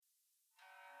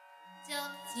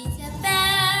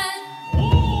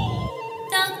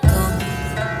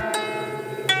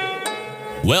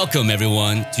Welcome,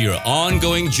 everyone, to your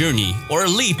ongoing journey or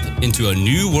leap into a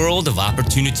new world of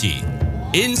opportunity.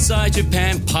 Inside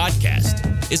Japan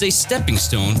Podcast is a stepping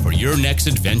stone for your next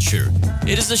adventure.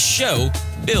 It is a show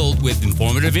filled with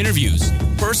informative interviews,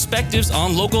 perspectives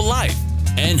on local life,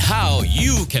 and how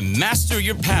you can master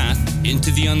your path into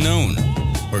the unknown.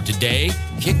 For today,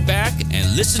 kick back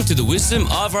and listen to the wisdom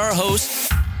of our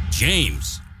host,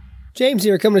 James. James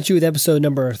here, coming at you with episode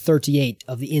number 38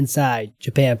 of the Inside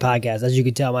Japan Podcast. As you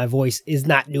can tell, my voice is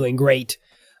not doing great.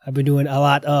 I've been doing a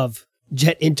lot of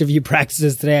jet interview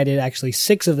practices today. I did actually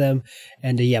 6 of them,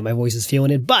 and my voice is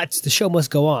feeling it, but the show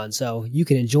must go on, so you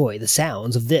can enjoy the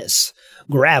sounds of this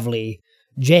gravelly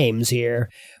James here.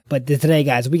 But today,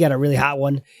 guys, we got a really hot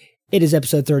one. It is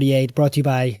episode 38, brought to you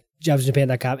by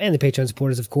JobsJapan.com and the Patreon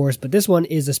supporters, of course, but this one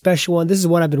is a special one. This is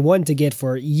one I've been wanting to get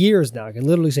for years now. I can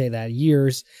literally say that,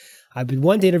 years. I've been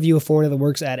wanting to interview a foreigner that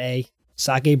works at a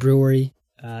sake brewery,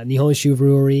 Nihonshu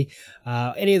brewery,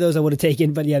 any of those I would have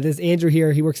taken. But yeah, this Andrew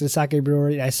here, he works at a sake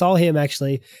brewery. And I saw him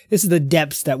actually. This is the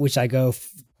depths that which I go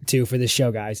to for this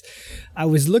show, guys. I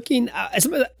was looking at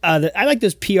some of I like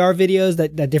those PR videos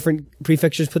that different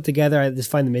prefectures put together. I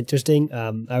just find them interesting.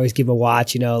 I always give them a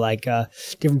watch,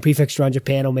 different prefectures around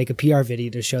Japan will make a PR video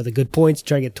to show the good points,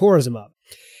 try to get tourism up.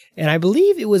 And I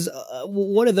believe it was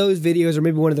one of those videos, or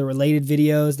maybe one of the related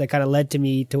videos, that kind of led to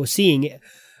me to seeing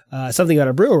something about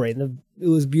a brewery. And it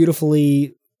was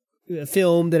beautifully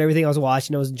filmed and everything. I was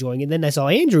watching, I was enjoying it. And then I saw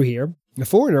Andrew here, a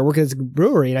foreigner working at this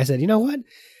brewery, and I said, you know what?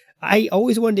 I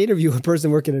always wanted to interview a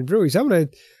person working at a brewery, so I'm going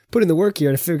to put in the work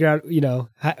here to figure out,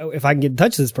 if I can get in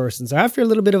touch with this person. So after a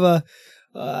little bit of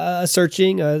a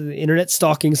searching, internet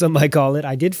stalking, some might call it,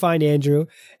 I did find Andrew,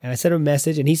 and I sent him a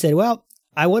message, and he said, well,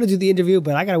 I want to do the interview,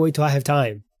 but I got to wait till I have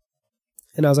time.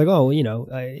 And I was like,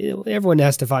 everyone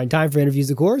has to find time for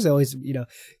interviews, of course. They're always,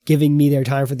 giving me their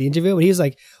time for the interview. But he was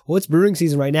like, well, it's brewing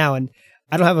season right now, and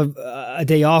I don't have a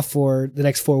day off for the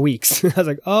next 4 weeks. I was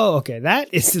like, oh, okay,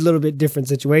 that is a little bit different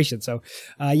situation. So,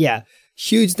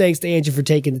 huge thanks to Andrew for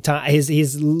taking the time.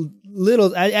 His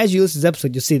little, as you listen to this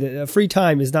episode, you'll see that free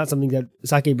time is not something that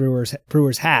sake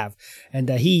brewers have. And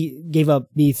he gave up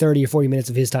me 30 or 40 minutes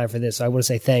of his time for this. So I want to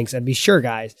say thanks. And be sure,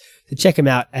 guys, to check him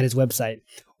out at his website,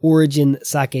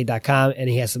 originsake.com. And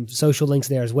he has some social links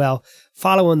there as well.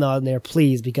 Follow him on there,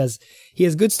 please, because he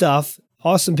has good stuff.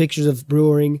 Awesome pictures of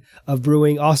brewing,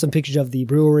 awesome pictures of the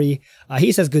brewery.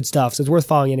 He says good stuff, so it's worth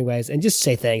following anyways. And just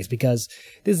say thanks, because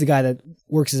this is the guy that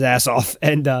works his ass off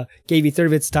and gave me 30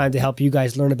 minutes of time to help you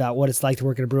guys learn about what it's like to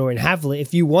work at a brewery. And hopefully,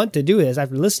 if you want to do this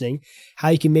after listening, how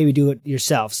you can maybe do it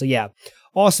yourself. So yeah,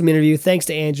 awesome interview. Thanks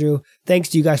to Andrew. Thanks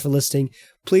to you guys for listening.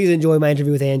 Please enjoy my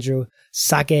interview with Andrew,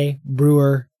 sake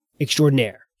brewer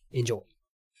extraordinaire. Enjoy. All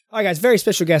right, guys, very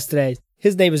special guest today.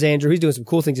 His name is Andrew. He's doing some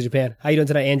cool things in Japan. How you doing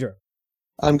tonight, Andrew?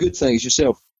 I'm good, thanks.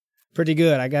 Yourself? Pretty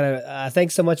good. I gotta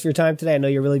thanks so much for your time today. I know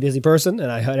you're a really busy person,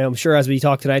 and I'm sure as we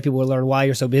talk tonight, people will learn why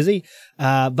you're so busy.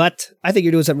 But I think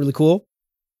you're doing something really cool,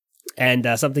 and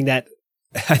something that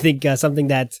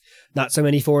not so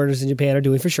many foreigners in Japan are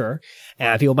doing for sure.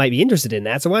 And people might be interested in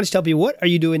that. So why don't you tell people, what are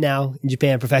you doing now in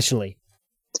Japan professionally?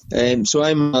 So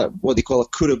I'm what they call a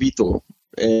kurabito,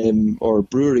 or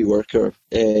brewery worker,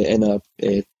 in a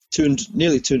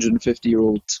nearly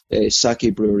 250-year-old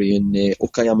sake brewery in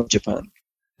Okayama, Japan.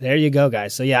 There you go,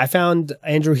 guys. So yeah, I found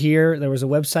Andrew here. There was a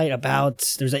website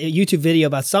there's a YouTube video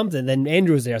about something. Then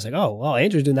Andrew was there. I was like, oh, well,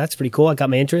 Andrew's doing that's pretty cool. I got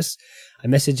my interest. I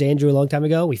messaged Andrew a long time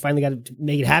ago. We finally got to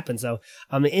make it happen. So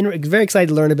I'm very excited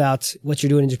to learn about what you're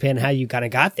doing in Japan and how you kind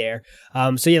of got there.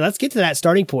 So yeah, let's get to that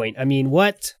starting point. I mean,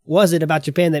 what was it about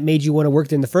Japan that made you want to work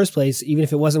there in the first place, even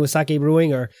if it wasn't with sake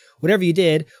brewing or whatever you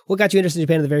did? What got you interested in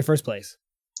Japan in the very first place?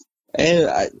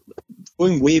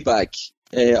 Going way back,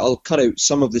 I'll cut out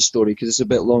some of the story because it's a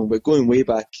bit long, but going way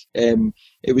back,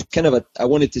 it was kind of I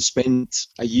wanted to spend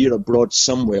a year abroad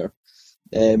somewhere.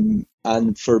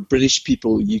 And for British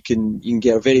people, you can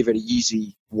get a very, very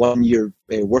easy 1-year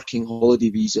working holiday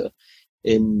visa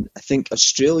in, I think,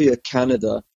 Australia,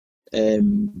 Canada,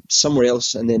 somewhere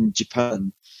else, and then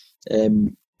Japan.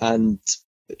 And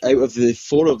out of the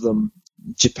 4 of them,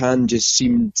 Japan just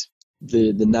seemed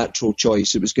the natural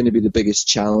choice. It was going to be the biggest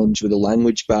challenge with the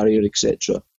language barrier,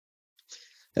 etc.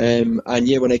 And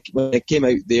yeah, when I came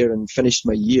out there and finished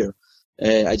my year,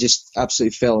 I just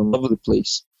absolutely fell in love with the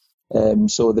place.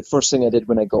 So the first thing I did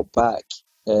when I got back,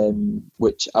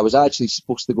 which I was actually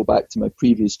supposed to go back to my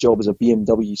previous job as a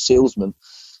BMW salesman,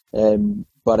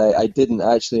 but I didn't.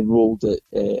 I actually enrolled at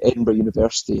Edinburgh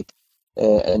University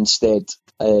instead,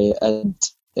 and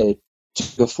took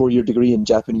a 4-year degree in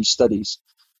Japanese studies.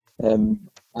 and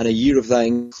a year of that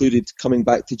included coming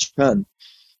back to Japan.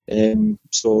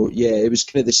 So yeah, it was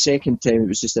kind of the second time. It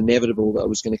was just inevitable that I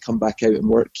was going to come back out and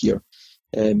work here.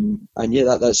 And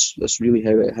yeah, that's really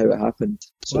how it happened.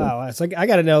 So. Wow, so I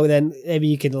got to know then. Maybe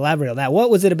you can elaborate on that. What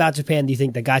was it about Japan? Do you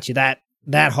think that got you that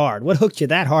hard? What hooked you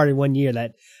that hard in 1 year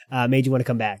that made you want to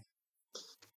come back?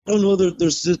 I don't know.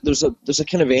 There's a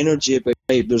kind of energy about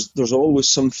it. There's always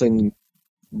something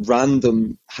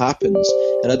random happens,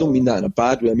 and I don't mean that in a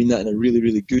bad way. I mean that in a really,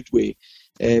 really good way.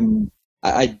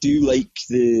 I do like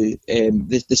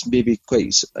this may be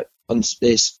quite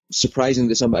surprising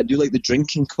to some, but I do like the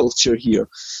drinking culture here.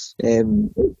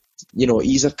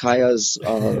 Izakayas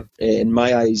are, in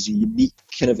my eyes, a unique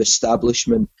kind of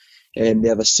establishment. They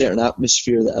have a certain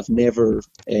atmosphere that I've never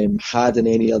had in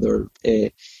any other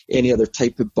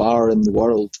type of bar in the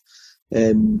world.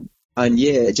 And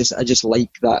yeah, I just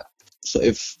like that sort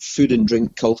of food and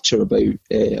drink culture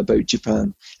about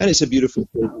Japan, and it's a beautiful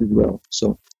place as well.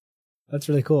 So that's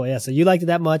really cool. Yeah, so you liked it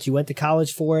that much. You went to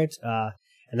college for it,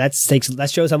 and that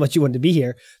shows how much you wanted to be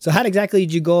here. So how exactly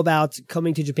did you go about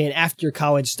coming to Japan after your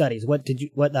college studies? What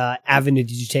avenue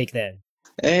did you take then?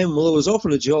 Well, I was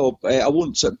offered a job. I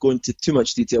won't go into too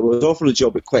much detail. I was offered a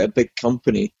job at quite a big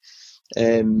company,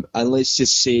 and let's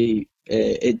just say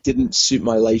it didn't suit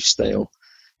my lifestyle.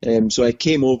 So I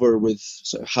came over with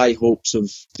sort of high hopes of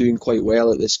doing quite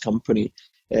well at this company,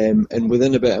 and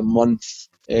within about a month,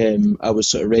 I was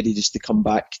sort of ready just to come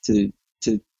back to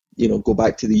go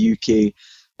back to the UK.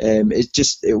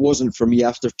 It wasn't for me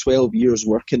after 12 years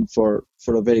working for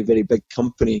a very, very big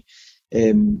company.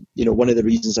 One of the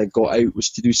reasons I got out was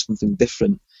to do something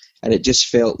different, and it just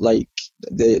felt like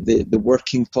the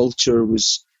working culture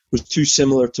was too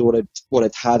similar to what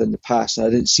I'd had in the past, and I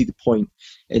didn't see the point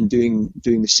in doing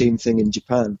the same thing in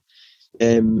Japan.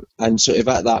 And sort of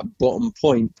at that bottom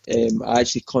point, I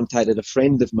actually contacted a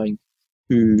friend of mine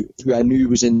who I knew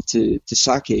was into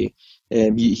sake.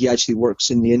 He actually works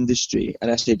in the industry, and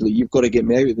I said, "Look, you've got to get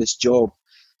me out of this job."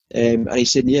 And he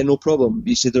said, "Yeah, no problem."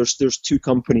 He said, "There's two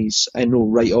companies I know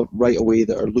right away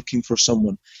that are looking for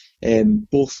someone.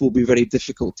 Both will be very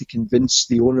difficult to convince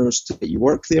the owners to let you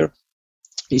work there."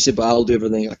 He said, "But I'll do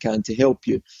everything I can to help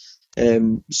you."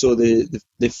 So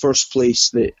the first place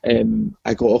that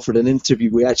I got offered an interview,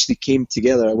 we actually came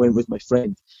together. I went with my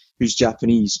friend who's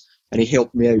Japanese, and he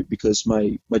helped me out because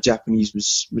my Japanese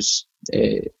was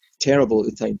terrible at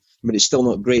the time. I mean, it's still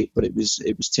not great, but it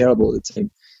was terrible at the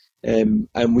time.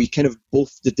 And we kind of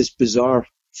both did this bizarre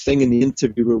thing in the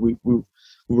interview where we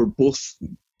were both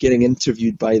getting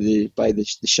interviewed by the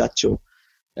shacho.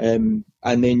 And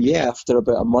then, yeah, after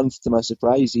about a month, to my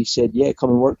surprise, he said, "Yeah, come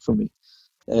and work for me."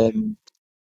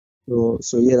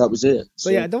 So yeah, that was it. So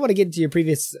yeah, I don't want to get into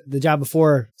the job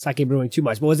before sake brewing too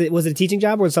much, but was it a teaching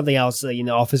job or something else, in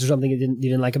the office or something you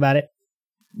didn't like about it?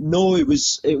 No, it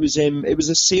was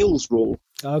a sales role.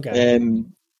 Okay.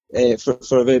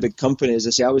 For a very big company, as I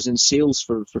say, I was in sales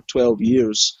for 12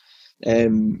 years,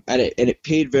 and it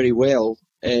paid very well.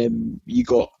 You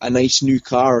got a nice new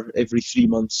car every 3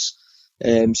 months,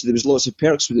 so there was lots of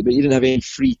perks with it, but you didn't have any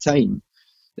free time.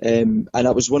 And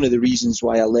that was one of the reasons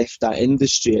why I left that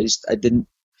industry.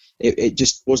 It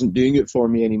just wasn't doing it for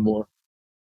me anymore.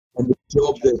 And the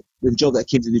job that I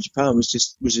came to do in Japan was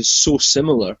just so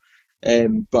similar,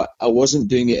 but I wasn't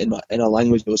doing it in a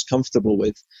language I was comfortable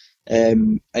with.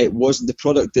 The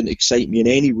product didn't excite me in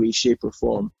any way, shape, or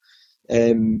form.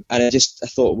 And I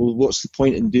thought, well, what's the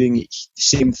point in doing the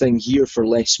same thing here for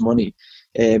less money?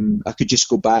 I could just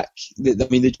go back.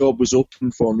 The job was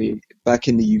open for me back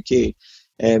in the UK.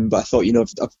 But I thought,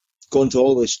 I've gone to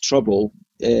all this trouble,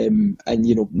 and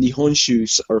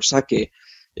Nihonshu or sake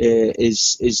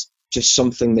is just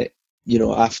something that,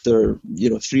 after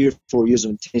 3 or 4 years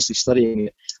of intensely studying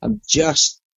it, I'm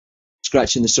just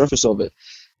scratching the surface of it.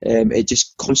 It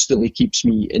just constantly keeps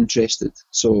me interested.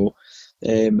 So,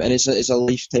 and it's a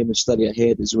lifetime of study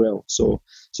ahead as well. So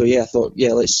yeah, I thought,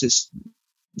 yeah, let's just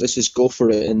go for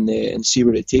it and see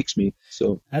where it takes me.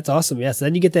 So that's awesome. Yes. Yeah, so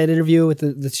then you get that interview with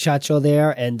the shacho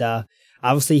there, and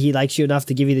obviously he likes you enough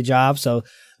to give you the job. So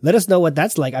let us know what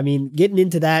that's like. I mean, getting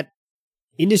into that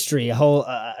industry,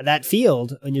 that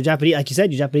field, and your Japanese, like you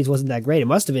said, your Japanese wasn't that great. It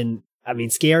must have been,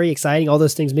 scary, exciting, all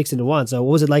those things mixed into one. So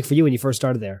what was it like for you when you first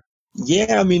started there?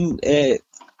 Yeah, it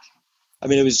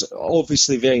was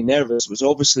obviously very nervous. It was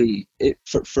obviously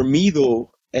for me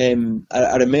though.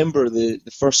 I remember the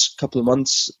first couple of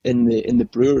months in the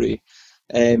brewery.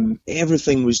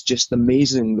 Everything was just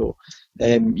amazing though.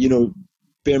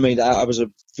 Bear in mind, I was a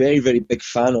very, very big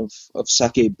fan of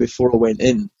sake before I went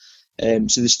in.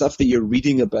 So the stuff that you're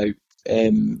reading about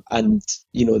and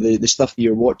the stuff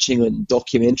you're watching on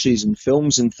documentaries and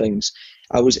films and things.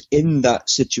 I was in that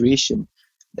situation,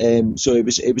 so it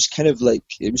was kind of like,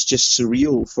 it was just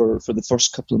surreal for the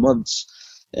first couple of months.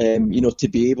 To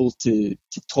be able to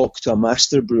talk to a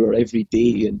master brewer every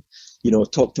day, and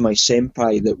talk to my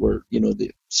senpai that were,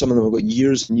 some of them have got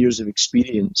years and years of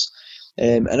experience.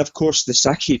 And of course, the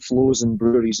sake flows in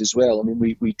breweries as well. I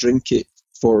mean, we drink it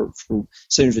for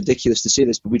sounds ridiculous to say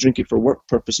this, but we drink it for work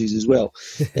purposes as well,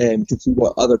 to see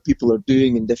what other people are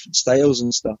doing in different styles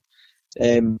and stuff.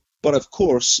 But of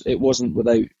course, it wasn't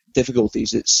without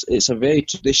difficulties. It's a very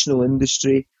traditional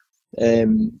industry.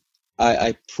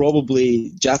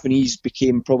 Japanese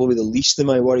became probably the least of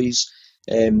my worries.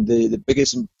 The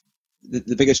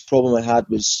biggest problem I had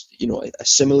was,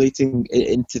 assimilating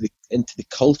into the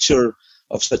culture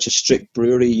of such a strict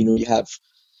brewery. You have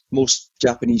most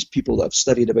Japanese people that have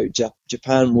studied about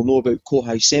Japan will know about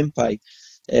Kohai Senpai,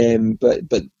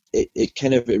 but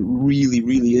it really,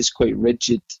 really is quite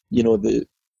rigid.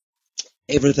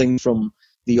 Everything from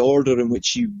the order in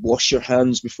which you wash your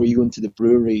hands before you go into the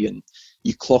brewery and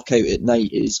you clock out at night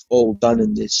is all done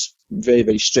in this very,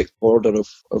 very strict order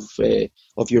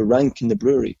of your rank in the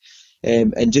brewery.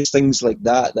 And just things like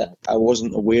that I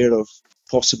wasn't aware of,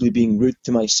 possibly being rude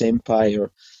to my senpai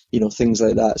or, things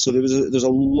like that. So there's a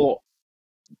lot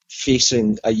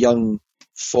facing a young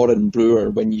foreign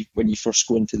brewer when you first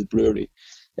go into the brewery.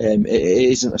 It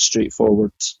isn't a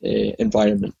straightforward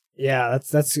environment. Yeah,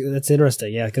 that's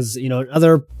interesting. Yeah, because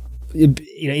other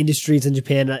industries in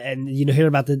Japan, and hear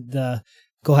about the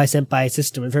Kohai Senpai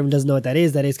system. And if everyone doesn't know what that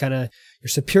is kind of your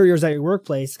superiors at your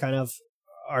workplace kind of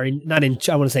are not in,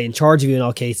 I want to say in charge of you in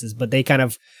all cases, but they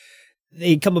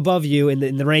come above you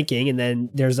in the ranking, and then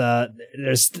there's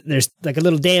like a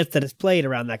little dance that is played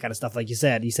around that kind of stuff. Like you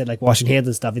said like washing hands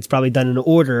and stuff. It's probably done in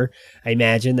order, I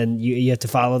imagine, and you have to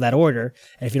follow that order.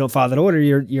 And if you don't follow that order,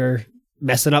 you're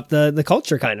messing up the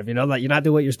culture, kind of, like you're not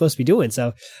doing what you're supposed to be doing.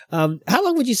 So, how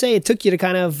long would you say it took you to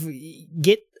kind of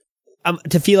get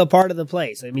to feel a part of the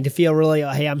place? I mean, to feel really,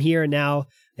 hey, I'm here and now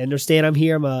I understand I'm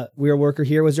here. We're a worker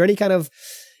here. Was there any kind of,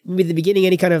 maybe at the beginning,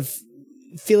 any kind of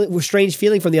strange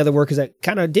feeling from the other workers that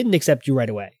kind of didn't accept you right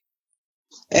away?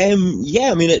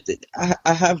 Yeah, I mean,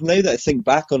 I have, now that I think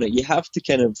back on it, you have to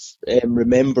kind of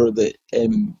remember that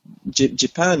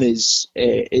Japan is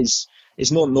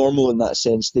not normal in that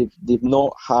sense. They've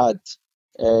not had,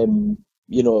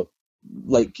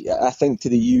 like I think to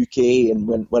the UK, and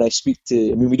when I speak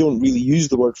to, I mean, we don't really use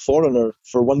the word foreigner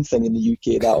for one thing in the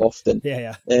UK that often.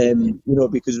 Yeah.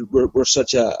 Because we're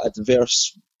such a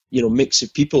diverse, mix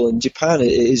of people. In Japan,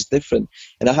 it is different,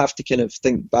 and I have to kind of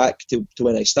think back to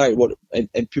when I started,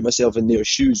 and put myself in their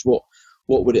shoes. What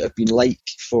would it have been like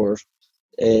for,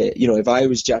 if I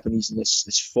was Japanese and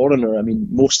this foreigner? I mean,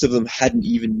 most of them hadn't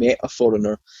even met a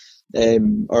foreigner,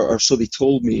 or so they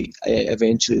told me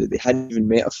eventually, that they hadn't even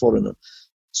met a foreigner.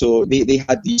 So they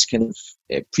had these kind of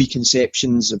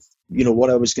preconceptions of, what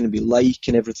I was going to be like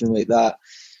and everything like that.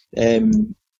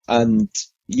 And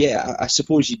yeah, I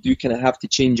suppose you do kind of have to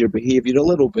change your behaviour a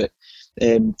little bit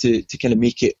to kind of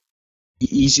make it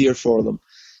easier for them.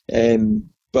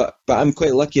 But I'm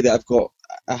quite lucky that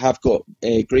I have got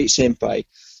a great senpai.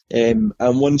 And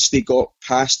once they got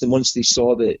past, and once they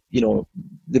saw that,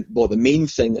 the main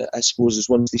thing, I suppose, is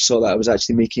once they saw that I was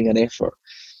actually making an effort,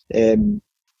 and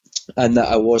that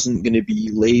I wasn't going to be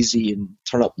lazy and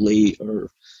turn up late, or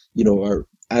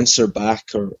answer back,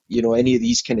 or any of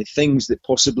these kind of things that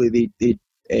possibly they'd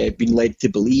been led to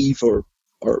believe, or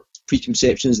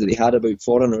preconceptions that they had about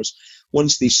foreigners.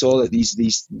 Once they saw that these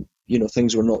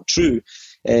things were not true,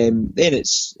 then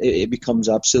it becomes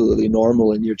absolutely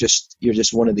normal, and you're just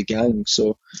one of the gang.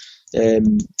 So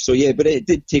yeah, but it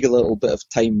did take a little bit of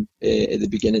time at the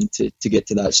beginning to get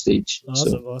to that stage.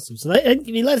 Awesome. So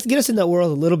let's get us in that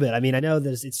world a little bit. I mean, I know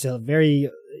it's a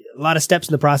lot of steps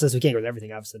in the process. We can't go with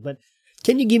everything, obviously, but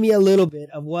can you give me a little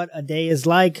bit of what a day is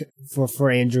like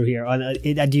for Andrew here?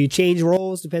 Do you change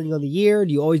roles depending on the year?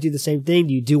 Do you always do the same thing?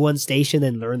 Do you do one station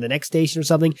and learn the next station or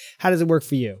something? How does it work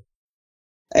for you?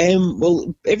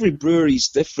 Well, every brewery is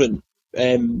different.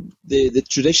 The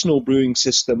traditional brewing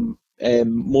system,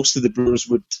 most of the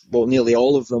brewers nearly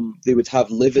all of them, they would have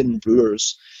live-in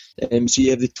brewers. So you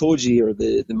have the Toji, or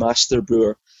the master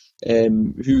brewer,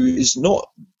 who is not,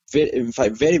 in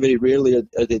fact, very, very rarely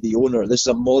are they the owner. This is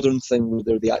a modern thing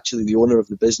where they're actually the owner of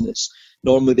the business.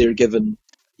 Normally they're given,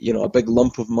 a big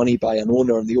lump of money by an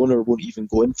owner, and the owner won't even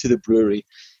go into the brewery.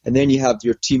 And then you have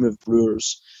your team of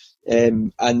brewers,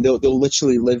 and they'll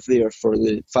literally live there for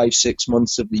the 5-6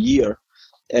 months of the year.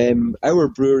 Our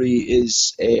brewery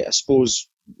is, I suppose,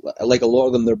 like a lot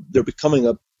of them, they're becoming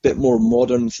bit more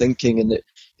modern thinking, and that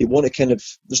they want to kind of,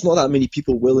 there's not that many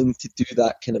people willing to do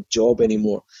that kind of job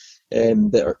anymore,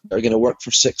 that are going to work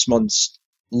for 6 months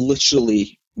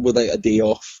literally without a day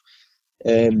off.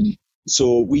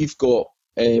 So we've got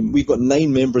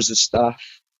 9 members of staff,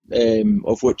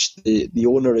 of which the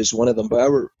owner is one of them, but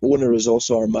our owner is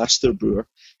also our master brewer.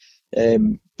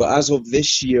 But as of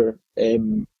this year,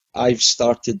 I've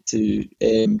started to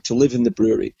live in the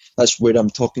brewery. That's where I'm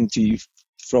talking to you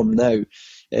from now.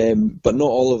 But not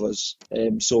all of us.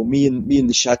 So me and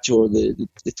the Chateau, the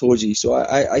Toji. So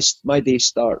my day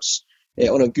starts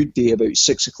on a good day about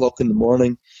 6 o'clock in the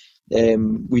morning.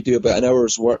 We do about an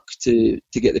hour's work to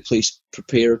get the place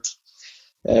prepared,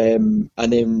 and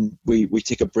then we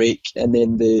take a break, and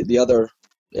then the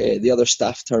other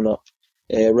staff turn up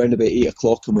around about 8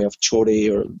 o'clock, and we have chore,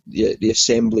 or the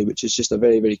assembly, which is just a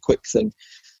very, very quick thing.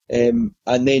 And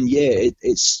then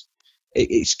it's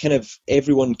kind of,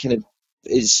 everyone kind of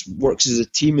works as a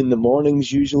team in the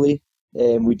mornings usually.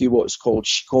 We do what's called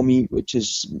shikomi, which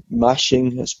is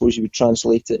mashing, I suppose you would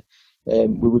translate it, where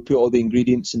we put all the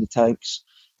ingredients in the tanks,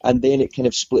 and then it kind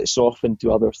of splits off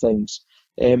into other things.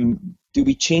 Do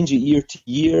we change it year to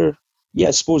year? Yeah,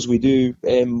 I suppose we do.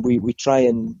 We try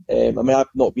and, I mean, I've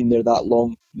not been there that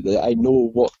long. I know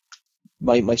what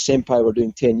my senpai were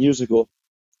doing 10 years ago.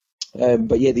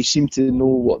 But yeah, they seem to know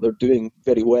what they're doing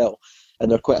very well, and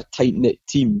they're quite a tight-knit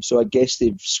team. So I guess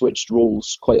they've switched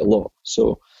roles quite a lot.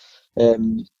 So,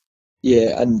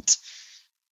 yeah, and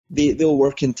they'll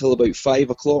work until about 5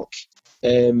 o'clock.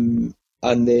 And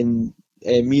then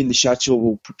me and the Chacho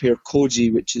will prepare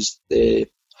koji, which is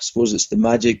I suppose it's the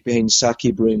magic behind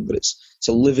sake brewing, but it's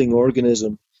a living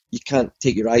organism. You can't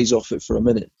take your eyes off it for a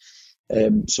minute.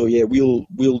 So yeah,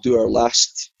 we'll do our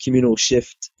last communal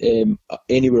shift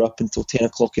anywhere up until 10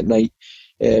 o'clock at night.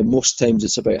 Most times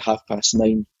it's about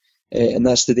 9:30, and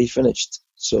that's the day finished.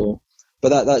 So,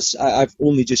 but I've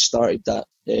only just started that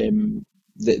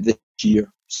this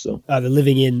year. So the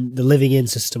living in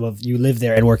system of you live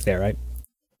there and work there, right?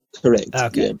 Correct.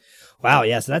 Okay. Yeah. Wow.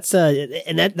 Yeah. So that's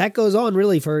and that goes on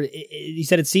really for, you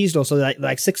said it's seasonal, so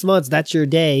like 6 months. That's your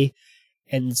day,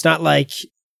 and it's not like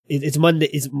it's Monday.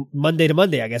 It's Monday to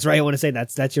Monday, I guess, right? I want to say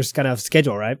that's your kind of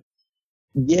schedule, right?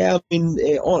 Yeah. I mean,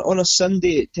 on a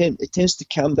Sunday, it tends to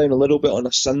calm down a little bit on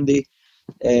a Sunday.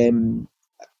 You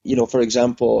know, for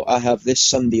example, I have this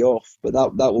Sunday off, but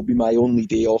that will be my only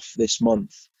day off this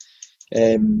month.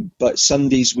 But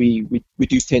Sundays we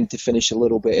do tend to finish a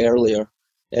little bit earlier.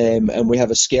 And we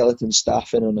have a skeleton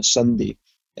staff in on a Sunday.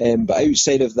 But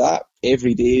outside of that,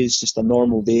 every day is just a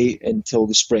normal day until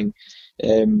the spring.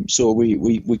 So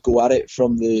we go at it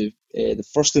from the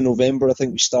 1st of November, I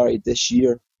think we started this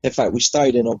year. In fact, we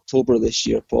started in October this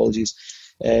year, apologies.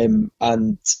 And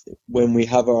when we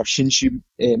have our Shinshu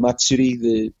Matsuri,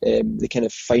 the kind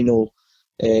of final,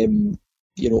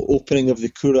 opening of the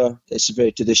Kura, it's a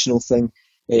very traditional thing.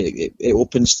 It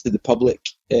opens to the public.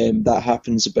 That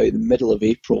happens about the middle of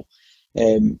April,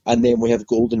 and then we have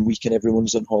Golden Week and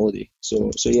everyone's on holiday.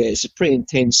 So yeah, it's a pretty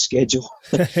intense schedule.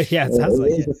 Yeah, it sounds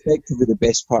like it. It's effectively the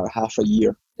best part of half a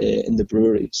year in the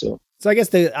brewery. So I guess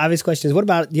the obvious question is, what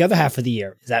about the other half of the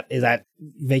year? Is that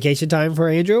vacation time for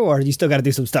Andrew, or you still got to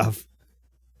do some stuff?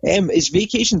 It's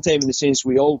vacation time in the sense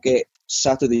we all get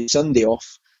Saturday, Sunday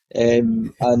off,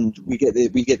 and we get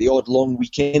the odd long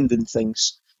weekend and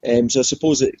things. So I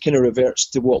suppose it kind of reverts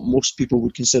to what most people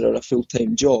would consider a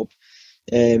full-time job.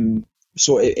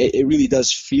 So it really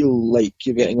does feel like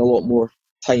you're getting a lot more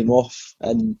time off.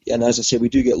 And as I say, we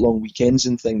do get long weekends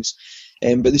and things.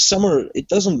 But the summer, it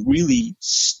doesn't really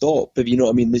stop, if you know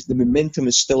what I mean. The momentum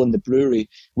is still in the brewery.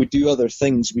 We do other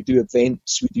things. We do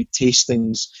events. We do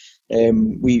tastings.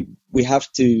 We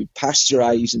have to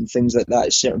pasteurize and things like that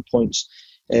at certain points.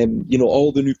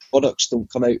 All the new products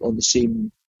don't come out on the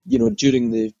same,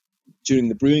 during the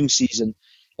brewing season.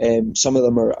 Some of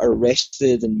them are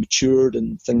rested and matured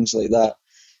and things like that.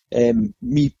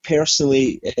 Me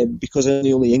personally, because I'm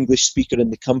the only English speaker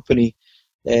in the company,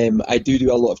 I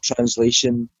do a lot of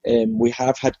translation. We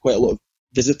have had quite a lot of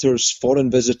visitors,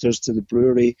 foreign visitors to the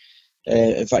brewery.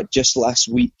 In fact, just last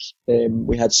week,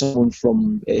 we had someone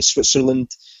from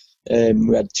Switzerland.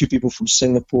 We had 2 people from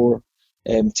Singapore.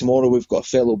 Tomorrow we've got a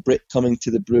fellow Brit coming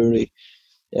to the brewery.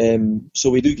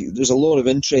 So there's a lot of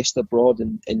interest abroad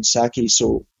in sake.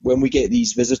 So when we get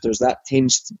these visitors, that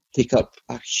tends to take up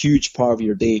a huge part of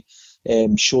your day,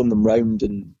 showing them round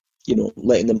and,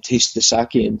 letting them taste the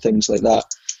sake and things like that.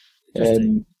 There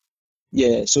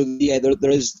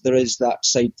is that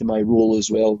side to my role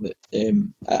as well, that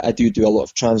I do a lot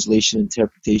of translation,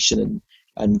 interpretation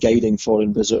and guiding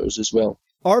foreign visitors as well.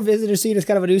 Our visitor seen as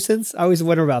kind of a nuisance? I always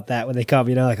wonder about that when they come,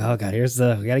 like, oh God, we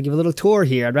got to give a little tour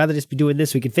here. I'd rather just be doing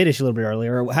this. We could finish a little bit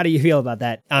earlier. How do you feel about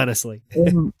that, honestly?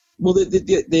 Well,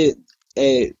 the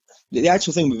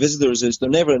actual thing with visitors is they're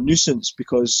never a nuisance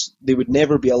because they would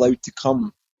never be allowed to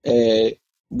come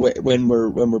when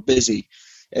we're busy.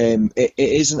 It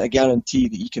isn't a guarantee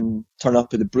that you can turn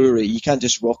up at the brewery. You can't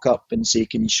just rock up and say,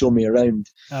 "Can you show me around?"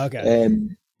 Okay.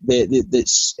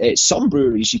 Some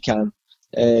breweries you can.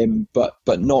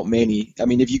 But not many. I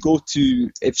mean, if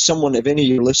any of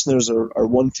your listeners are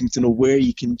wanting to know where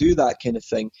you can do that kind of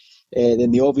thing,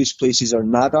 then the obvious places are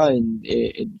Nara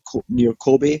near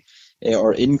Kobe,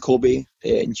 or in Kobe,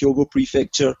 in Hyogo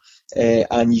Prefecture,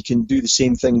 and you can do the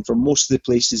same thing for most of the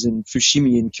places in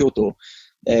Fushimi and Kyoto.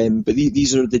 But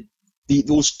these are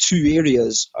those two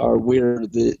areas are where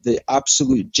the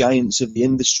absolute giants of the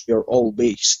industry are all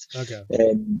based. Okay.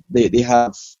 They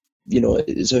have.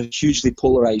 It's a hugely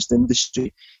polarized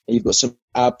industry, and you've got some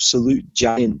absolute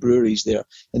giant breweries there.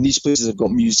 And these places have got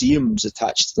museums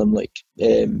attached to them, like,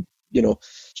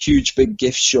 huge big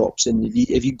gift shops. And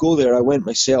if you go there, I went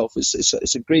myself,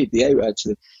 it's a great day out,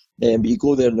 actually. But you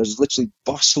go there and there's literally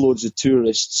busloads of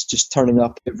tourists just turning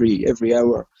up every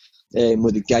hour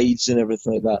with the guides and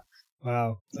everything like that.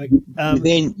 Wow. You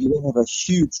then have a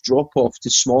huge drop-off to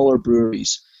smaller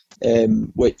breweries.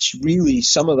 Which really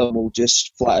some of them will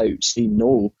just flat out say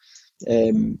no.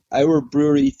 Our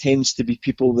brewery tends to be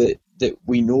people that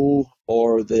we know,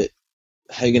 or that,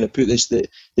 how you going to put this, that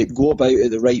go about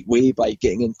it the right way by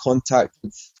getting in contact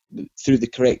through the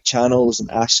correct channels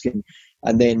and asking,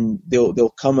 and then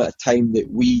they'll come at a time that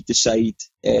we decide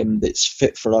that's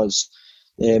fit for us.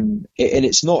 And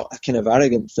it's not a kind of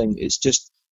arrogant thing. It's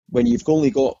just when you've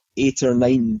only got 8 or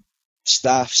 9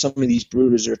 staff, some of these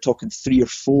brewers are talking 3 or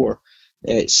 4,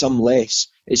 some less.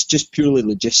 It's just purely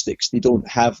logistics. They don't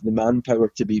have the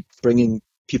manpower to be bringing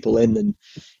people in and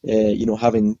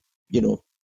having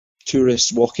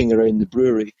tourists walking around the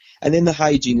brewery. And then the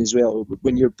hygiene as well.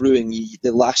 When you're brewing,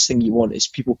 the last thing you want is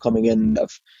people coming in that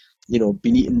have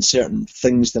been eating certain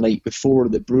things the night before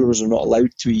that brewers are not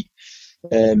allowed to eat.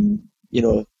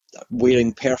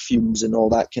 Wearing perfumes and all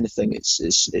that kind of thing.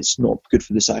 It's not good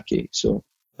for the sake. So.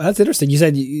 That's interesting. You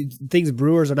said things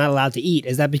brewers are not allowed to eat.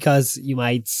 Is that because you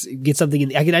might get something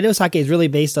in? I know sake is really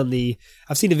based on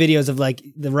I've seen the videos of, like,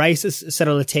 the rice is set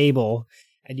on a table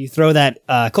and you throw that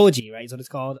koji, right? Is what it's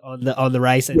called, on the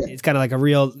rice. And yeah. It's kind of like a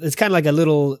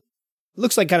little,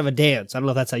 looks like kind of a dance. I don't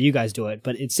know if that's how you guys do it,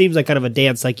 but it seems like kind of a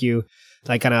dance, like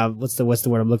kind of, what's the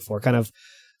word I'm looking for? Kind of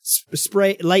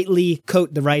lightly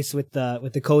coat the rice with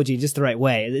the koji just the right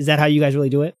way. Is that how you guys really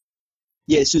do it?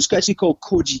 Yeah, so it's actually called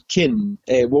koji kin.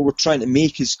 What we're trying to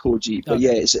make is koji, but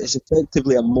yeah, it's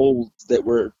effectively a mold that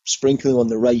we're sprinkling on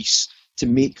the rice to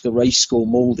make the rice go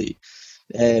moldy.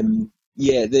 The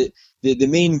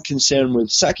main concern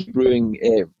with sake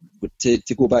brewing,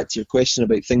 to go back to your question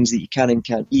about things that you can and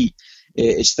can't eat,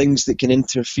 is things that can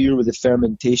interfere with the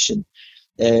fermentation.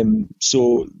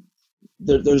 So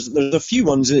there's a few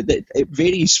ones that it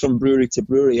varies from brewery to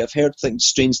brewery. I've heard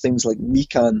strange things like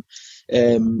mikan.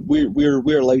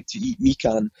 We're allowed to eat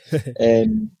mikan,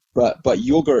 but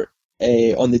yogurt,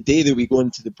 on the day that we go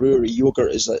into the brewery,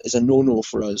 yogurt is a no-no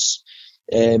for us.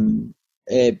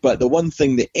 But the one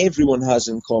thing that everyone has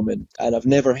in common, and I've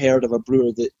never heard of a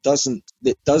brewer that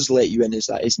does let you in, is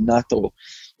natto.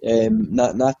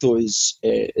 Natto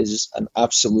is an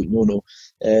absolute no-no,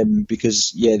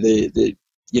 because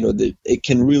it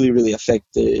can really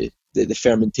affect the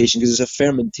fermentation, because it's a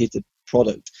fermented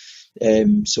product.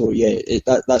 That's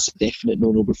a definite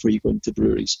no-no before you go into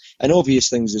breweries. And obvious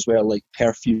things as well, like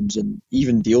perfumes and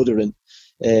even deodorant,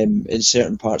 in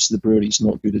certain parts of the brewery is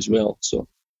not good as well. So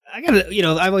I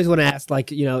I always want to ask,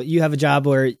 you have a job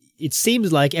where it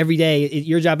seems like every day,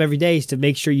 your job every day is to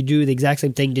make sure you do the exact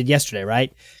same thing you did yesterday,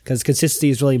 right? Because consistency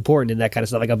is really important in that kind of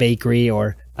stuff, like a bakery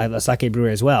or a sake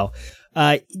brewery as well.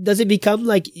 Does it become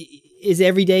like, is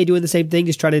every day doing the same thing,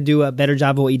 just trying to do a better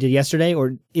job of what you did yesterday,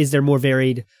 or is there more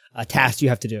varied tasks you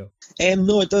have to do?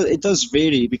 No, it does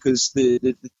vary, because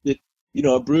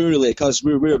a brewery like us,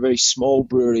 we're a very small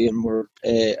brewery, and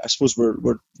I suppose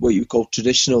we're what you call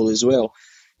traditional as well.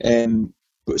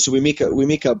 So we make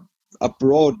a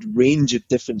broad range of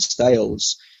different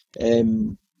styles.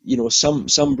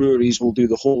 Some breweries will do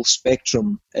the whole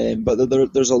spectrum, but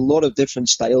there's a lot of different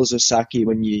styles of sake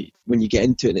when you get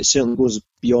into it, and it certainly goes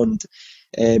beyond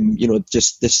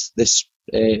just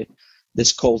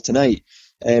this call tonight.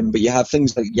 But you have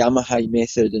things like Yamahai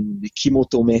method and the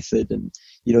Kimoto method, and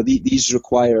these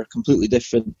require completely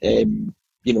different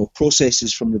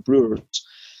processes from the brewers,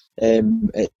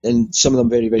 and some of them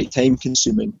very, very time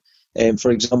consuming.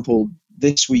 For example,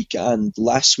 this week and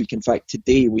last week, in fact,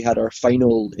 today we had our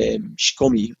final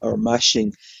shikomi, or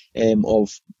mashing,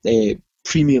 of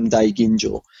premium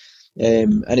daiginjo.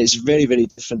 And it's very, very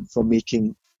different from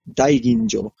making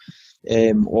daiginjo,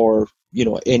 or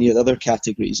any of the other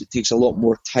categories. It takes a lot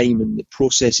more time, and the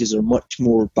processes are much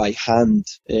more by hand,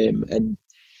 and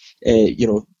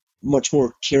much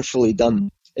more carefully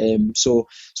done. So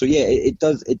yeah, it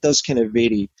does kind of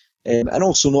vary. And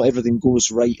also, not everything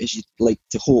goes right as you'd like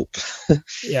to hope.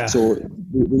 Yeah. So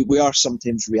we are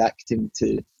sometimes reacting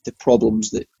to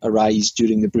problems that arise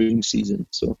during the brewing season.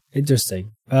 So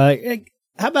Interesting.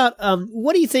 How about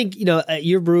what do you think?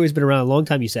 Your brewery's been around a long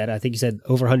time. I think you said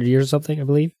over 100 years or something, I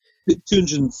believe.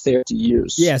 230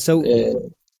 years. Yeah. So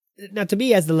now, to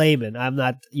me as the layman, I'm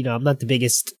not the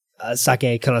biggest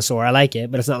sake connoisseur. I like it,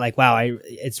 but it's not like, wow, I'm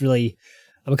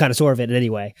a connoisseur of it in any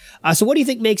way. So what do you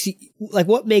think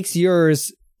what makes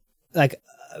yours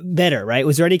better, right?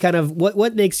 Was there any kind of,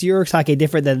 what makes your sake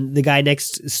different than the guy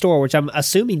next store, which I'm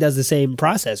assuming does the same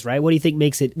process, right? What do you think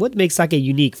what makes sake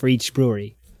unique for each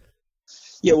brewery?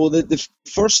 Yeah, well, the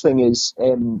first thing is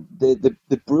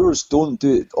the brewers don't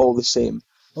do it all the same.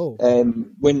 Oh.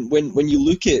 When you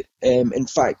look at, in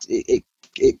fact, it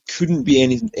couldn't be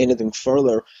anything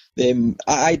further.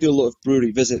 I do a lot of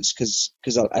brewery visits because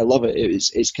I love it.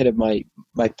 It's kind of my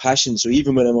passion. So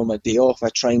even when I'm on my day off, I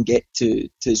try and get to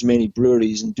as many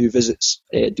breweries and do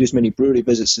as many brewery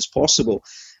visits as possible.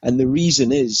 And the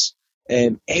reason is,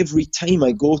 every time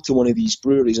I go to one of these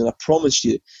breweries, and I promise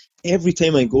you, every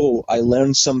time I go, I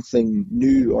learn something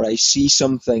new, or I see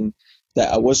something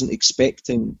that I wasn't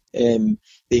expecting.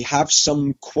 They have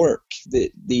some quirk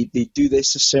that they do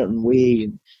this a certain way,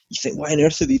 and you think, why on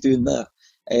earth are they doing that?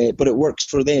 But it works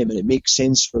for them, and it makes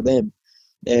sense for them.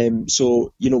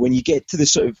 So when you get to the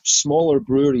sort of smaller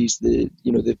breweries, the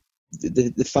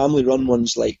family-run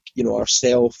ones like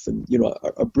ourselves, and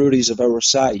our breweries of our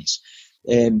size,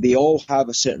 they all have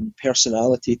a certain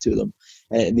personality to them,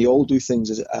 and they all do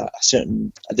things a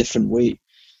different way.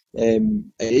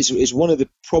 It's one of the,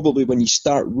 probably when you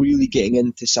start really getting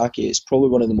into sake, it's probably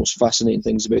one of the most fascinating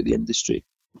things about the industry.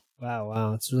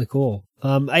 Wow, that's really cool.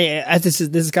 This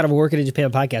is kind of a Working in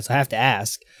Japan podcast, so I have to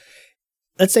ask.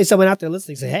 Let's say someone out there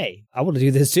listening say, "Hey, I want to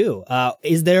do this too."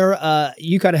 Is there?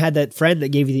 You kind of had that friend that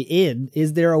gave you the in.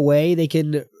 Is there a way they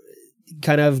can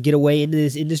kind of get away into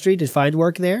this industry to find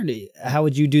work there? How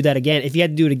would you do that again? If you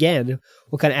had to do it again,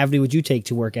 what kind of avenue would you take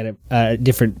to work at a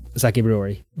different sake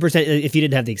brewery? If you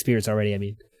didn't have the experience already, I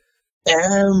mean.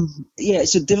 Yeah,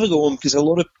 it's a difficult one because a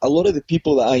lot of the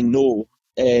people that I know,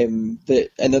 and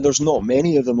there's not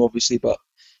many of them obviously, but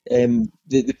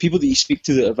the people that you speak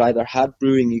to that have either had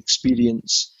brewing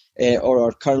experience or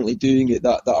are currently doing it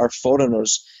that are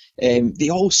foreigners, they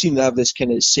all seem to have this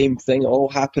kind of same thing. It all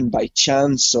happened by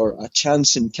chance or a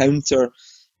chance encounter.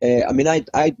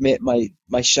 I'd met my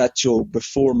shacho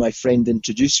before my friend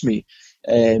introduced me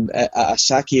at a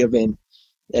sake event.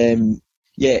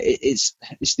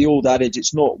 It's the old adage,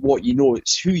 it's not what you know,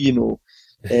 it's who you know.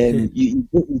 You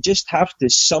just have to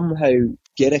somehow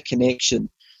get a connection,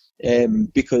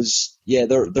 because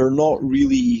they're not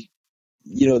really,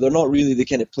 they're not really the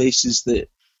kind of places that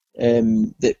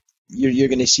you're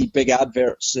going to see big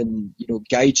adverts in,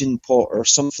 Gaijin Pot or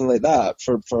something like that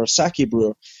for a sake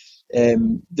brewer.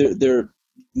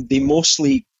 They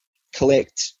mostly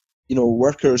collect,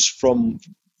 workers from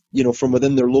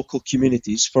within their local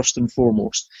communities first and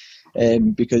foremost,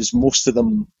 because most of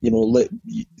them,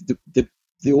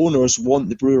 the owners want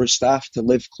the brewery staff to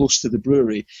live close to the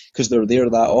brewery because they're there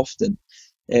that often.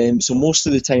 So most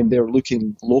of the time they're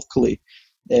looking locally.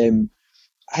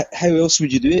 How else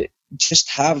would you do it? Just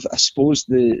have, I suppose,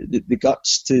 the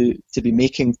guts to be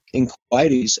making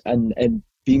inquiries and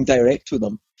being direct with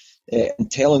them,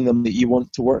 and telling them that you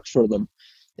want to work for them,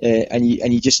 and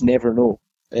you just never know,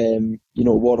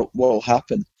 what will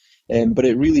happen. But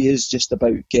it really is just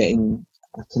about getting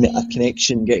a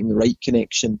connection, getting the right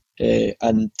connection,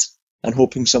 and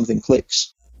hoping something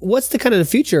clicks. What's the kind of the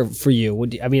future for you?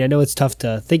 I know it's tough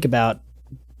to think about,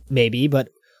 maybe, but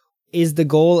is the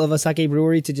goal of a sake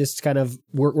brewery to just kind of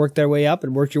work their way up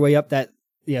and work your way up that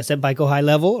senpai kohai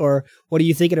level, or what are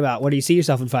you thinking about? Where do you see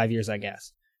yourself in 5 years, I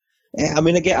guess? I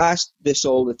get asked this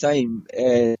all the time.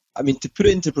 To put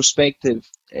it into perspective,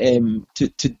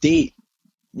 to date,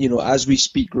 as we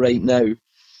speak right now,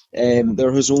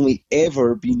 there has only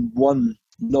ever been one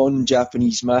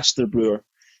non-Japanese master brewer,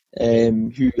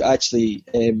 who actually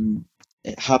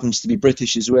happens to be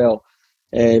British as well.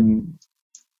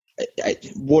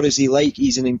 What is he like?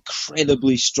 He's an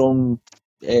incredibly strong,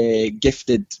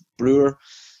 gifted brewer,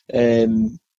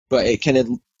 but it kind of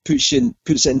puts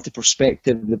it into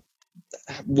perspective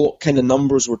what kind of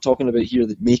numbers we're talking about here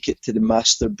that make it to the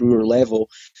master brewer level.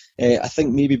 I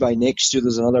think maybe by next year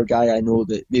there's another guy I know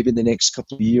that maybe in the next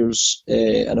couple of years,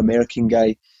 an American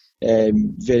guy,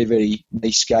 very, very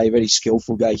nice guy, very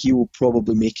skillful guy, he will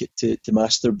probably make it to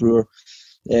master brewer,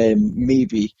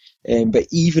 maybe. But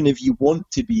even if you want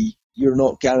to be, you're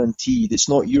not guaranteed. It's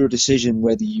not your decision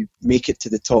whether you make it to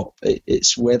the top.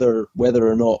 It's whether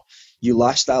or not you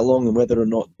last that long and whether or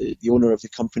not the owner of the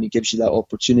company gives you that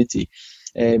opportunity.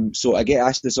 So I get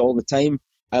asked this all the time.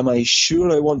 Am I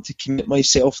sure I want to commit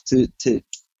myself to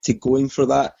going for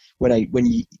that when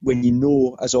you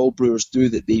know, as all brewers do,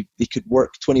 that they could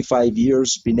work 25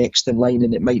 years, be next in line,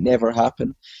 and it might never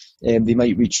happen. They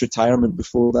might reach retirement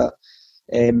before that.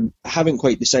 I haven't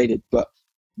quite decided, but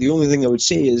the only thing I would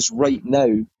say is right now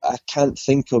I can't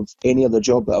think of any other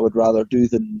job that I would rather do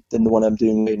than the one I'm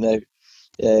doing right now.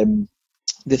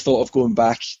 The thought of going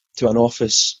back to an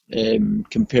office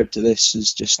compared to this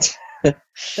is just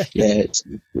it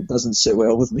doesn't sit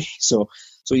well with me. So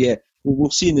yeah,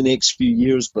 we'll see in the next few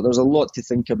years, but there's a lot to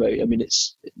think about. I mean,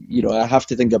 it's, I have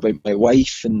to think about my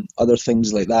wife and other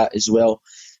things like that as well,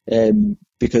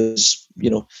 because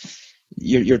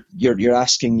you're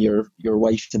asking your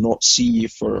wife to not see you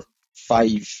for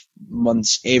 5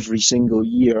 months every single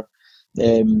year.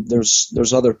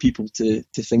 There's other people to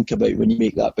think about when you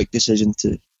make that big decision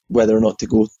to whether or not to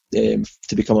go to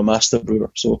become a master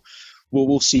brewer. So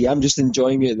we'll see. I'm just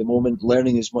enjoying it at the moment,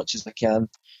 learning as much as I can,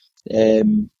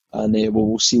 and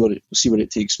we'll see what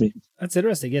it takes me. That's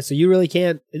interesting. Yeah, so you really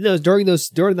can't. During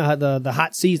the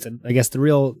hot season, I guess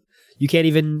you can't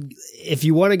even, if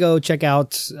you want to go check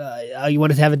out, you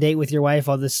want to have a date with your wife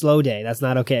on the slow day. That's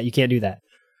not okay. You can't do that.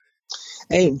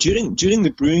 During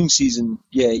the brewing season,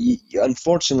 yeah,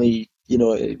 unfortunately,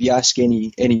 if you ask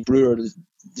any brewer,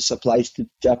 this applies to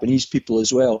Japanese people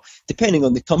as well. Depending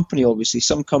on the company, obviously,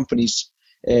 some companies,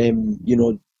 the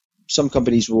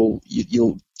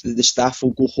staff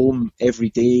will go home every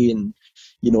day and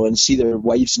see their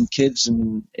wives and kids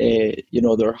and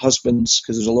their husbands,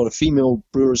 because there's a lot of female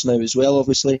brewers now as well,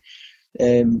 obviously.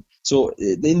 So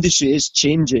the industry is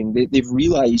changing. They've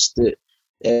realised that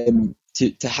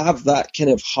to have that kind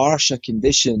of harsh a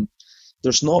condition,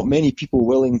 there's not many people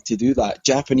willing to do that,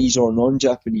 Japanese or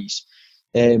non-Japanese.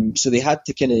 So they had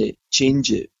to kind of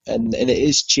change it, and it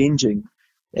is changing.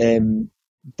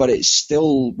 But it's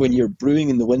still, when you're brewing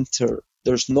in the winter,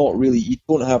 there's not really, you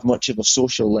don't have much of a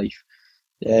social life.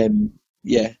 That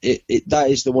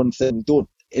is the one thing.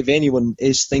 If anyone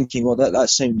is thinking, oh, that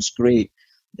sounds great,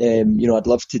 I'd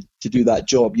love to do that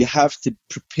job, you have to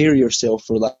prepare yourself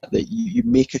for that you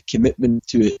make a commitment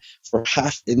to it for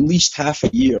at least half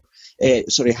the year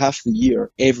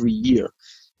every year,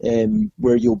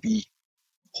 where you'll be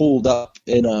holed up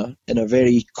in a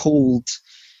very cold,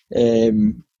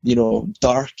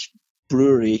 dark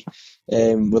brewery,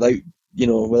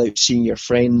 without seeing your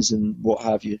friends and what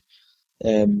have you.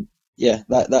 That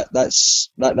is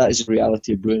the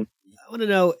reality of brewing. I want to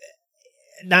know,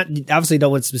 not obviously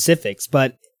don't want specifics,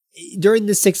 but during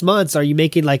the 6 months, are you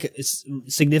making like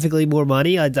significantly more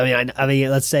money? I mean,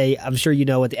 let's say, I'm sure you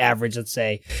know what the average, let's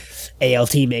say,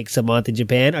 ALT makes a month in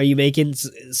Japan. Are you making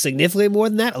significantly more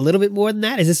than that? A little bit more than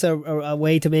that? Is this a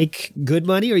way to make good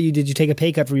money, or did you take a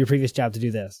pay cut from your previous job to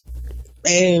do this?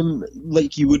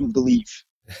 Like you wouldn't believe.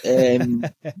 Again,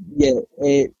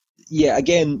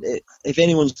 if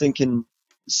anyone's thinking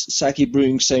sake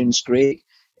brewing sounds great,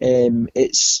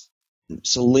 it's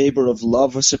a labour of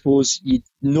love, I suppose.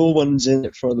 No one's in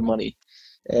it for the money.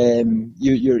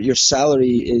 Your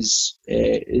salary is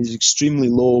extremely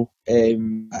low.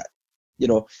 That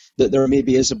there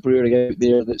maybe is a brewery out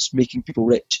there that's making people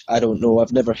rich. I don't know.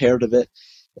 I've never heard of it.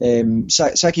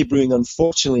 Sake brewing,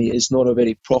 unfortunately, is not a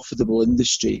very profitable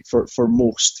industry for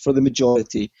the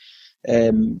majority.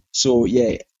 So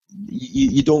yeah,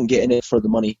 you don't get in it for the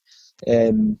money.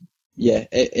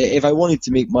 If I wanted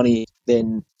to make money,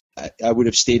 then I would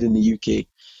have stayed in the UK.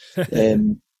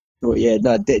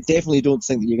 Definitely don't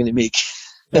think that you're going to make.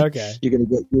 Okay. you're going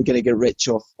to get rich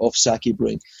off sake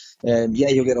brewing.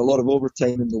 You'll get a lot of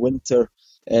overtime in the winter,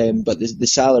 but the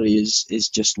salary is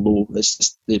just low. That's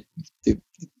just the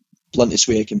bluntest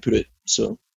way I can put it.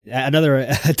 So another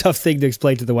tough thing to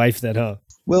explain to the wife, then, huh?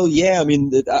 Well, yeah. I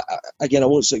mean, again, I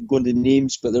won't go into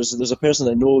names, but there's a person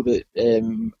I know that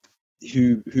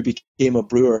who became a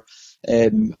brewer,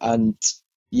 and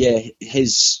yeah,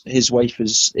 his wife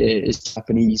is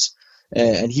Japanese,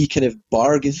 and he kind of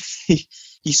bargained.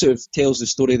 He sort of tells the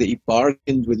story that he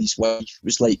bargained with his wife. It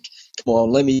was like, come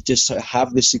on, let me just sort of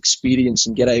have this experience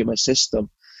and get out of my system.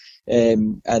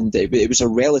 And it was a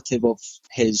relative of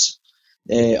his,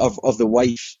 of the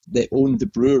wife that owned the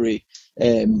brewery.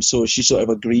 So she sort of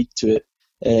agreed to it.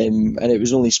 And it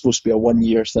was only supposed to be a 1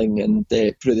 year thing, and put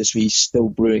it this way, he's still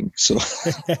brewing. So,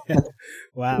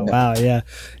 Wow, yeah,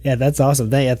 that's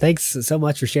awesome. Thanks so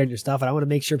much for sharing your stuff. And I want to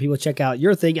make sure people check out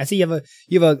your thing. I see you have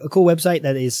a cool website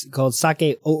that is called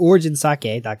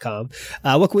originsake.com.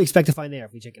 What can we expect to find there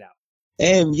if we check it out?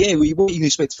 What you can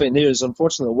expect to find there is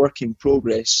unfortunately a work in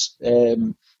progress.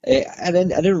 I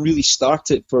didn't really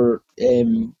start it for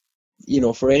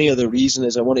for any other reason,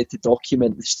 as I wanted to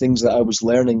document these things that I was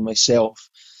learning myself.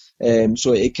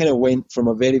 So it kind of went from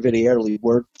a very, very early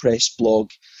WordPress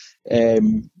blog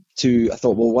to, I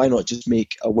thought, well, why not just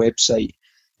make a website?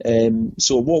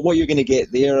 So what you're going to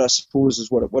get there, I suppose, is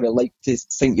what I like to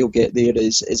think you'll get there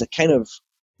is a kind of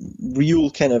real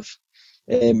kind of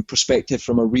perspective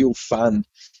from a real fan.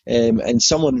 And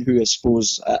someone who, I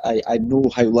suppose, I know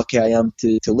how lucky I am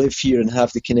to live here and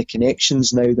have the kind of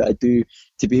connections now that I do,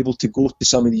 to be able to go to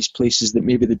some of these places that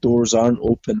maybe the doors aren't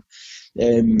open.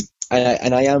 And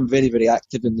I am very, very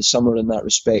active in the summer in that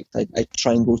respect. I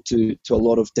try and go to a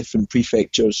lot of different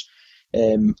prefectures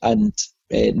and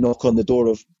knock on the door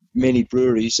of many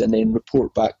breweries and then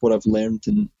report back what I've learned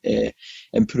and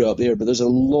put it up there. But there's a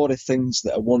lot of things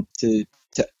that I want to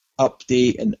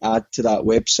update and add to that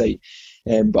website.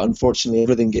 But unfortunately,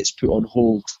 everything gets put on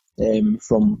hold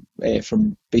from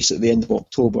basically the end of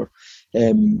October.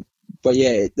 But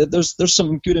yeah, there's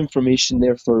some good information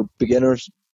there for beginners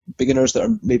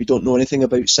that maybe don't know anything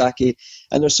about sake,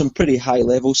 and there's some pretty high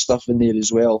level stuff in there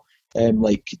as well,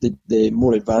 like the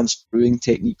more advanced brewing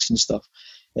techniques and stuff.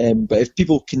 But if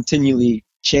people continually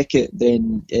check it,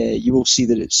 then you will see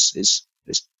that it's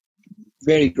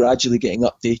very gradually getting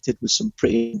updated with some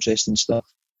pretty interesting stuff.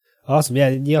 Awesome. Yeah.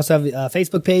 You also have a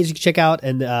Facebook page you can check out,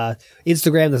 and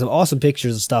Instagram. There's some awesome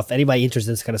pictures and stuff. Anybody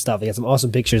interested in this kind of stuff, you got some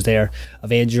awesome pictures there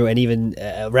of Andrew and even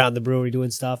around the brewery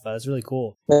doing stuff. That's really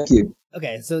cool. Thank you.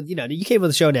 Okay. So, you came on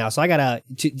the show now, so I gotta,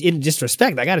 in just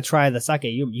respect, I gotta try the sake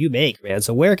you make, man.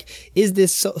 So where is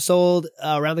this sold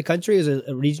around the country? Is it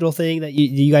a regional thing that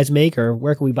you guys make, or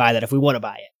where can we buy that if we want to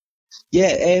buy it?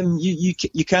 Yeah,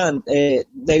 you can. Now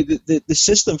the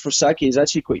system for sake is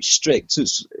actually quite strict. So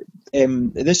it's,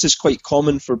 this is quite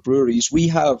common for breweries. We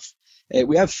have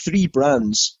 3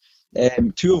 brands,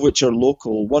 2 of which are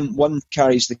local. One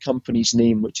carries the company's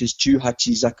name, which is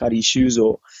Juhachi Zakari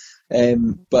Shuzo.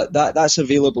 But that's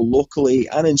available locally,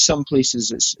 and in some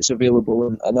places it's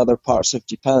available in other parts of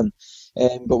Japan.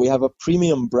 But we have a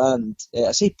premium brand.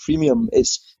 I say premium.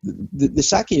 It's the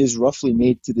sake is roughly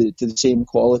made to the same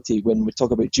quality when we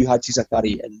talk about Juhachi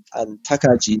Zakari and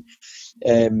Takaji.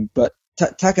 But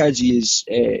Takaji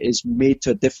is made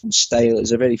to a different style.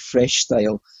 It's a very fresh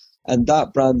style, and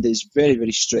that brand is very,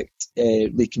 very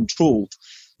strictly controlled.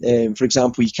 For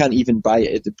example, you can't even buy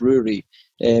it at the brewery.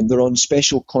 They're on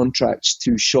special contracts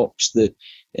to shops that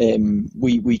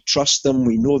we trust them.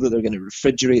 We know that they're going to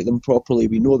refrigerate them properly.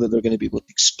 We know that they're going to be able to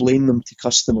explain them to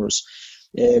customers.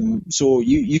 So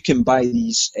you can buy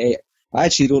these. I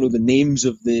actually don't know the names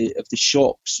of the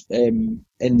shops in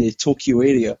the Tokyo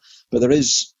area, but there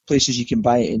is places you can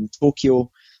buy it in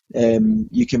Tokyo.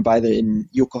 You can buy that in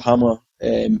Yokohama.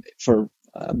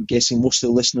 I'm guessing most of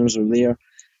the listeners are there.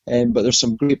 But there's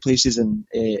some great places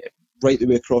right the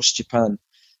way across Japan.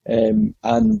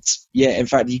 And yeah, in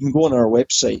fact, you can go on our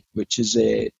website, which is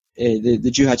the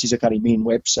Juhachi Zakari main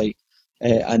website,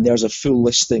 and there's a full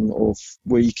listing of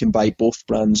where you can buy both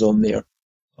brands on there.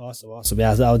 Awesome.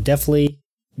 Yeah, I'll definitely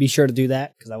be sure to do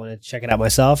that because I want to check it out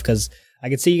myself, because I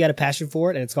can see you got a passion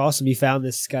for it, and it's awesome you found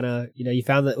this kind of, you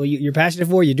found that you're passionate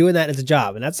for, you're doing that as a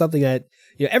job, and that's something that,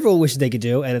 everyone wishes they could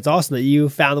do, and it's awesome that you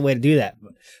found the way to do that.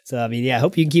 So, I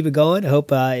hope you can keep it going. I hope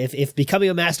if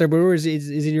becoming a master brewer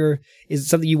is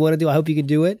something you want to do, I hope you can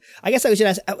do it. I guess I should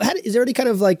ask, is there any kind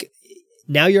of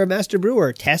now you're a master brewer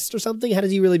or test or something? How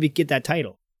does you really get that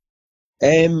title?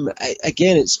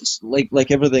 Again, it's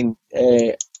like everything.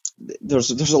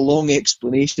 There's a long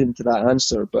explanation to that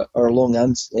answer, or a long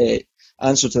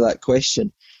answer to that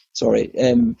question. Sorry.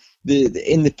 In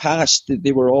the past,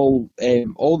 they were all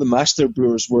the master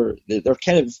brewers they're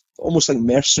kind of almost like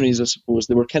mercenaries, I suppose.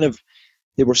 They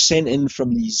were sent in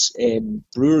from these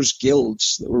brewers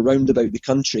guilds that were round about the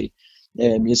country.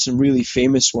 You had some really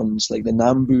famous ones like the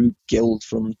Nambu Guild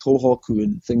from Tohoku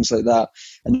and things like that,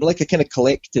 and they're like a kind of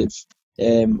collective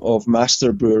of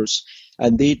master brewers,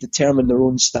 and they determine their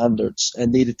own standards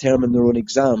and they determine their own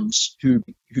exams who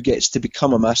gets to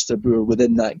become a master brewer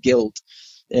within that guild.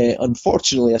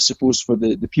 Unfortunately, I suppose for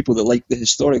the people that like the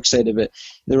historic side of it,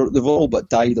 they've all but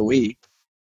died away.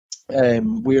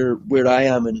 Where I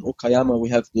am in Okayama, we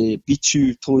have the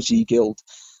Bichu Toji Guild,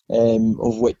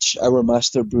 of which our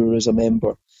master brewer is a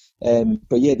member.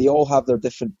 But yeah, they all have their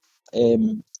different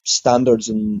standards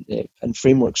and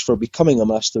frameworks for becoming a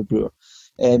master brewer.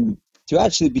 To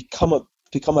actually become a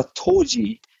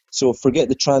toji, so forget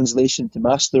the translation to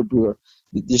master brewer,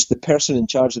 just the person in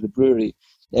charge of the brewery.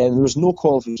 There's no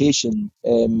qualification.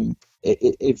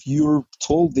 If you're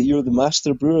told that you're the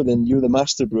master brewer, then you're the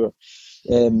master brewer,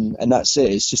 and that's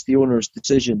it. It's just the owner's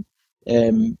decision.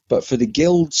 But for the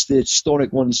guilds, the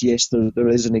historic ones, yes, there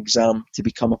is an exam to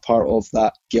become a part of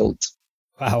that guild.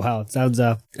 Wow.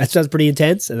 That sounds pretty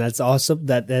intense, and that's awesome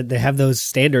that they have those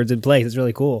standards in place. It's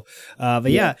really cool.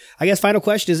 But yeah, I guess final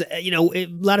question is, a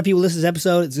lot of people listen to this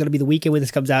episode. It's going to be the weekend when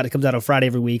this comes out. It comes out on Friday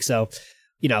every week. So,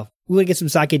 we want to get some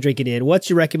sake drinking in.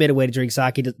 What's your recommended way to drink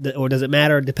sake? Or does it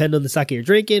matter, depend on the sake you're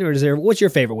drinking? Or what's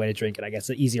your favorite way to drink it? I guess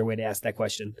the easier way to ask that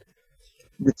question.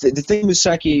 The thing with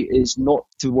sake is not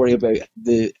to worry about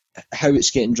how it's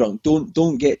getting drunk.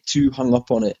 Don't get too hung up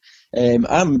on it.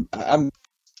 I'm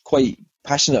quite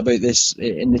passionate about this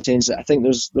in the sense that I think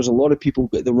there's a lot of people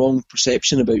get the wrong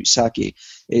perception about sake.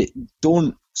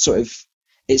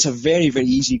 It's a very, very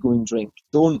easygoing drink.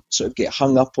 Don't sort of get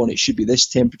hung up on it should be this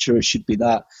temperature, it should be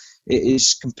that. It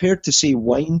is, compared to, say,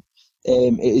 wine,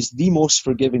 it is the most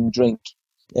forgiving drink.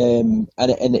 And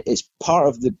it's part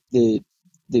of the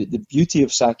beauty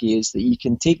of sake is that you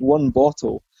can take one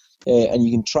bottle and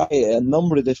you can try it at a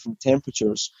number of different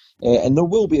temperatures, and there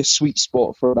will be a sweet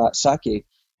spot for that sake.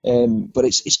 But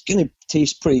it's going to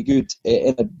taste pretty good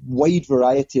in a wide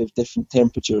variety of different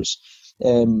temperatures.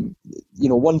 One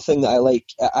thing that I like,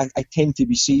 I tend to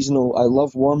be seasonal. I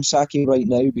love warm sake right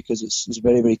now because it's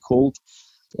very, very cold.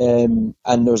 And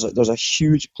there's a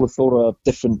huge plethora of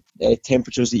different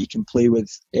temperatures that you can play with,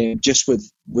 just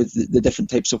with the different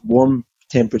types of warm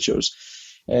temperatures.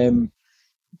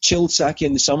 Chilled sake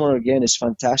in the summer, again, is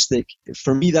fantastic.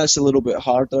 For me, that's a little bit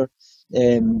harder.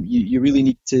 You really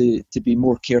need to be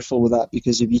more careful with that,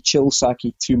 because if you chill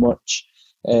sake too much,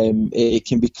 it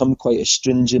can become quite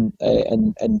astringent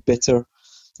and bitter.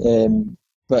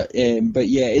 But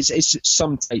yeah, it's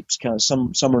some types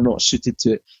some are not suited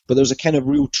to it. But there's a kind of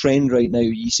real trend right now.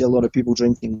 You see a lot of people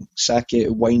drinking sake out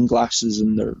of wine glasses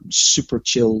and they're super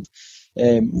chilled,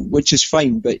 which is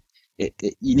fine, but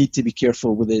you need to be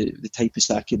careful with the type of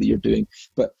sake that you're doing.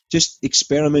 But just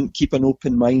experiment, keep an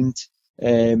open mind.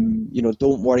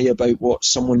 Don't worry about what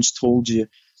someone's told you.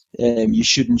 You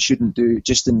shouldn't do.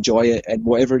 Just enjoy it, and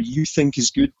whatever you think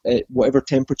is good, whatever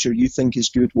temperature you think is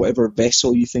good, whatever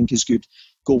vessel you think is good,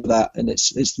 go with that. And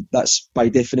that's by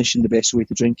definition the best way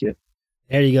to drink it.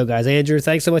 There you go, guys. Andrew,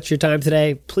 thanks so much for your time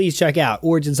today. Please check out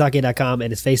originsake.com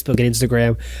and his Facebook and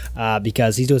Instagram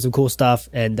because he's doing some cool stuff.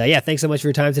 And thanks so much for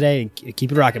your time today, and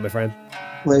keep it rocking, my friend.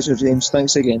 Pleasure, James.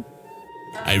 Thanks again.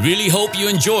 I really hope you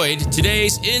enjoyed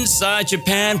today's Inside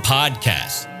Japan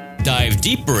podcast. Dive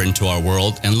deeper into our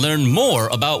world and learn more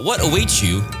about what awaits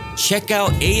you. Check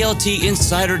out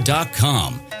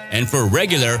altinsider.com. And for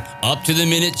regular,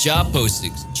 up-to-the-minute job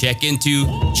postings, check into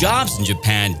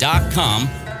jobsinjapan.com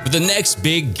for the next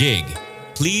big gig.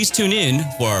 Please tune in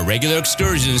for our regular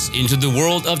excursions into the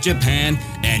world of Japan,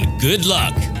 and good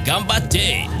luck.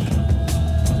 Ganbatte!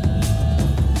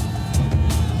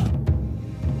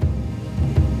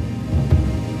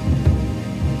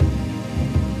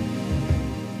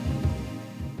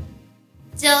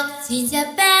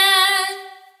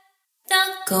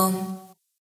 jobsinjapan.com